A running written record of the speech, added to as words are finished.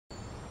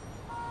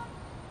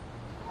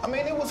I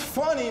mean, it was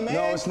funny, man.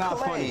 No, it's not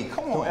Clay, funny.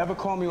 Come on. Don't ever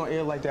call me on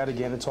air like that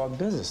again and talk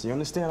business. You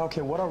understand? I don't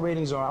care what our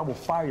ratings are, I will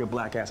fire your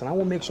black ass, and I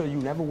will make sure you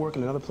never work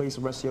in another place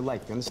the rest of your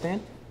life. You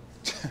understand?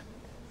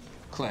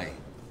 Clay,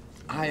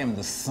 I am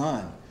the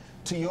son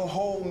to your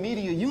whole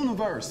media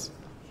universe.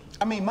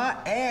 I mean, my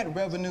ad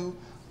revenue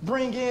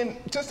bring in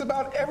just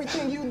about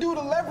everything you do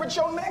to leverage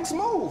your next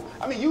move.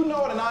 I mean, you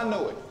know it and I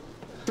know it.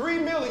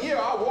 $3 million a year,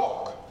 I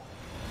walk.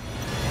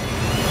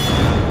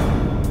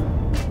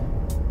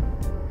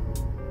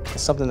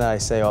 It's something that I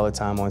say all the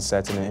time on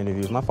sets and in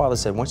interviews. My father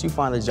said, once you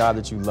find a job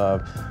that you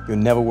love, you'll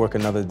never work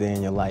another day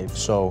in your life.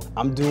 So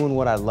I'm doing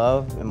what I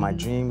love in my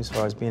dream as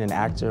far as being an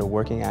actor, a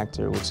working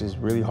actor, which is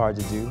really hard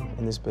to do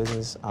in this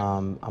business.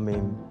 I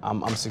mean,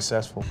 I'm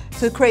successful.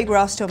 So Craig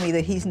Ross told me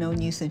that he's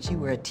known you since you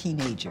were a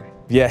teenager.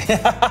 Yeah,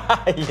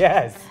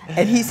 yes.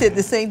 And he said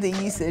the same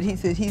thing you said. He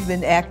said he's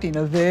been acting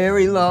a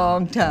very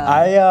long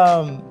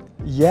time.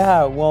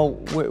 Yeah, well,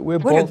 we're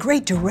both... What a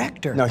great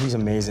director. No, he's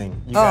amazing.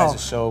 You guys are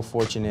so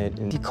fortunate.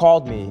 And he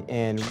called me,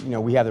 and, you know,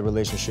 we have the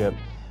relationship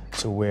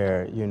to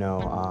where, you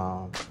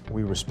know,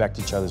 we respect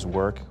each other's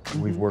work.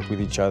 We've worked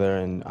with each other,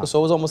 and so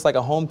it was almost like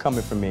a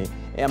homecoming for me.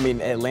 I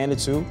mean, Atlanta,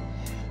 too.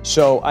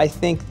 So I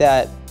think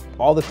that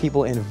all the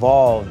people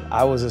involved,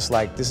 I was just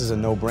like, this is a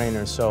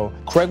no-brainer. So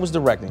Craig was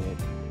directing it.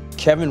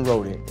 Kevin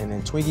wrote it, and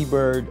then Twinkie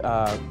Bird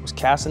was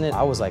casting it.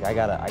 I was like, I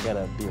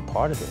gotta be a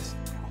part of this.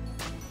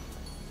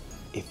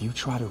 If you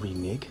try to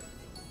renege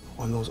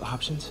on those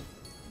options,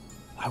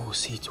 I will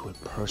see to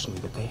it personally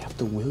that they have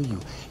to will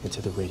you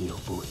into the radio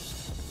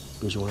booth.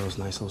 Here's one of those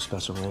nice little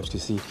special ramps. You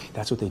see,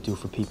 that's what they do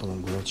for people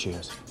in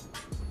wheelchairs.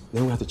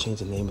 Then we have to change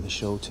the name of the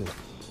show to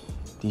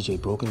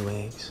DJ Broken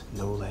Legs,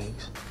 No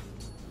Legs,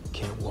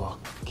 Can't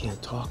Walk,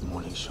 Can't Talk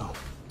Morning Show.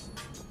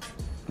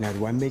 Now,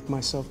 do I make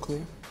myself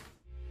clear?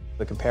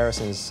 The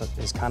comparison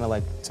is kind of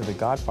like to The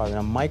Godfather.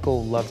 Now,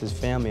 Michael loved his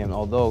family, and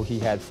although he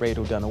had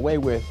Fredo done away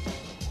with,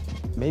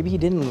 maybe he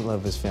didn't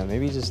love his family.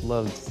 Maybe he just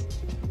loved,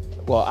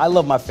 well, I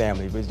love my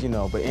family, but you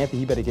know, but Anthony,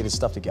 he better get his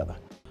stuff together.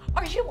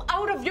 Are you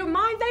out of your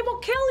mind? They will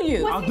kill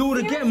you. I'll do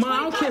it again, Ma. I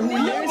don't care who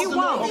he is. You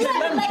won't. Okay,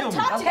 let him kill me.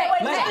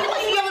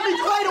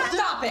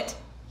 Stop it.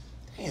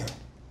 Here.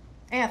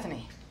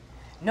 Anthony,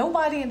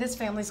 nobody in this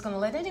family is going to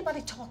let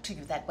anybody talk to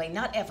you that way,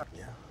 not ever.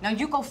 Yeah. Now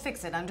you go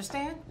fix it,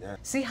 understand? Yeah.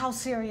 See how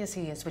serious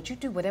he is, but you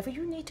do whatever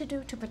you need to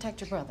do to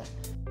protect your brother.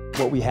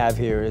 What we have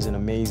here is an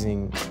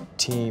amazing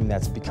team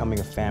that's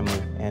becoming a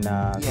family, and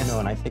you know,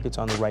 and I think it's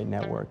on the right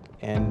network.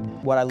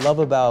 And what I love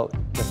about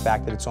the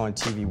fact that it's on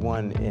TV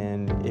One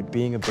and it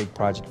being a big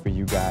project for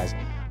you guys,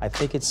 I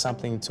think it's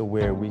something to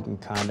where we can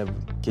kind of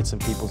get some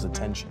people's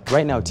attention.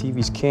 Right now,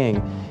 TV's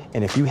king,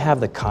 and if you have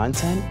the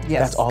content,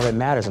 that's all that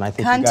matters, and I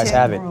think you guys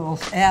have it. Content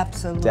rules,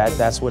 absolutely.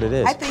 That's what it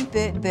is. I think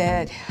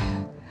that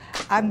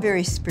I'm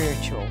very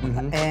spiritual,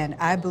 and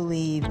I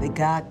believe that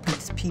God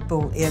puts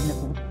people in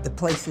the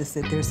places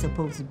that they're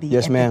supposed to be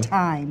at the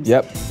times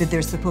that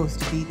they're supposed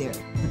to be there.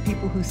 The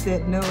people who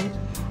said no,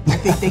 I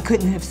think they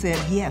couldn't have said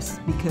yes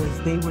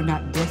because they were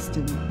not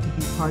destined to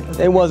be part of it.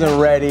 They wasn't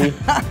ready.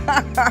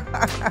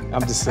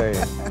 I'm just saying.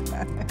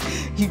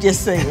 You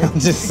just say it. I'm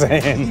just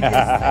saying.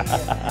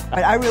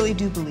 But I really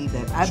do believe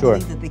that. I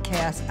believe that the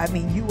cast, I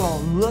mean, you all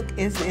look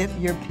as if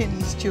you're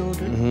Penny's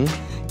children.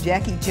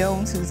 Jackie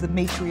Jones, who's the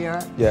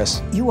matriarch.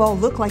 Yes. You all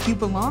look like you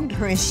belong to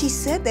her. And she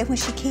said that when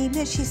she came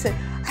in, she said,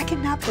 I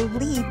cannot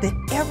believe that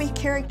every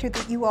character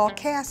that you all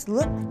cast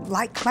looked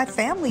like my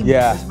family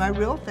members, my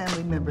real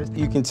family members.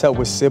 You can tell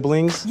we're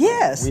siblings.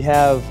 Yes. We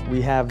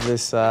have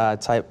this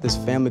this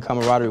family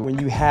camaraderie. When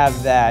you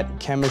have that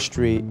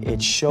chemistry,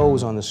 it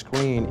shows on the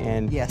screen.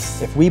 And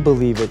if we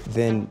believe it,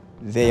 then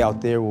they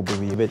out there will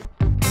believe it.